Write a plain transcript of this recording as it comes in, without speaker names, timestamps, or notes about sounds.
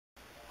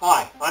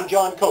Hi, I'm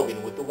John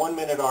Cogan with the 1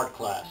 Minute Art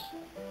Class.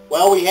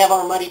 Well, we have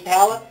our muddy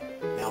palette.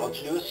 Now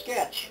let's do a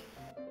sketch.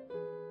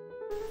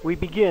 We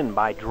begin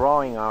by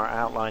drawing our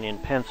outline in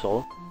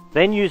pencil,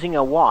 then using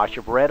a wash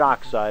of red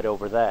oxide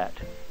over that.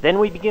 Then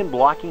we begin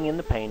blocking in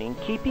the painting,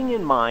 keeping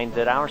in mind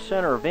that our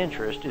center of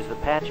interest is the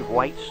patch of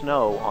white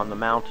snow on the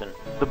mountain.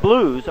 The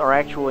blues are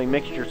actually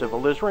mixtures of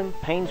alizarin,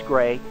 Payne's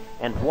gray,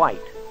 and white.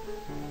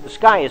 The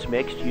sky is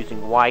mixed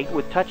using white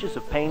with touches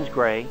of Payne's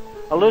gray,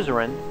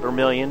 alizarin,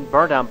 vermilion,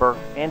 burnt umber,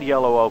 and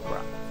yellow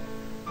ochre.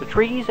 The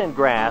trees and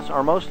grass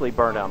are mostly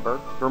burnt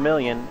umber,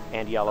 vermilion,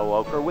 and yellow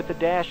ochre with a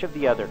dash of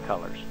the other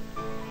colors.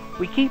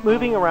 We keep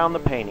moving around the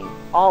painting,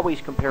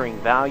 always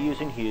comparing values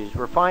and hues,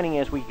 refining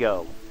as we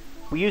go.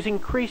 We use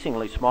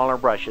increasingly smaller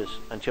brushes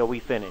until we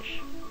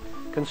finish.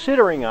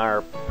 Considering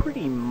our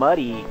pretty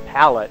muddy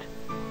palette,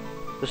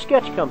 the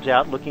sketch comes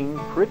out looking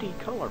pretty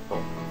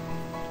colorful.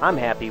 I'm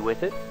happy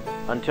with it.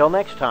 Until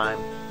next time,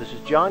 this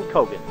is John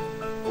Cogan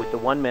with the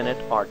 1 Minute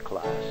Art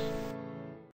Class.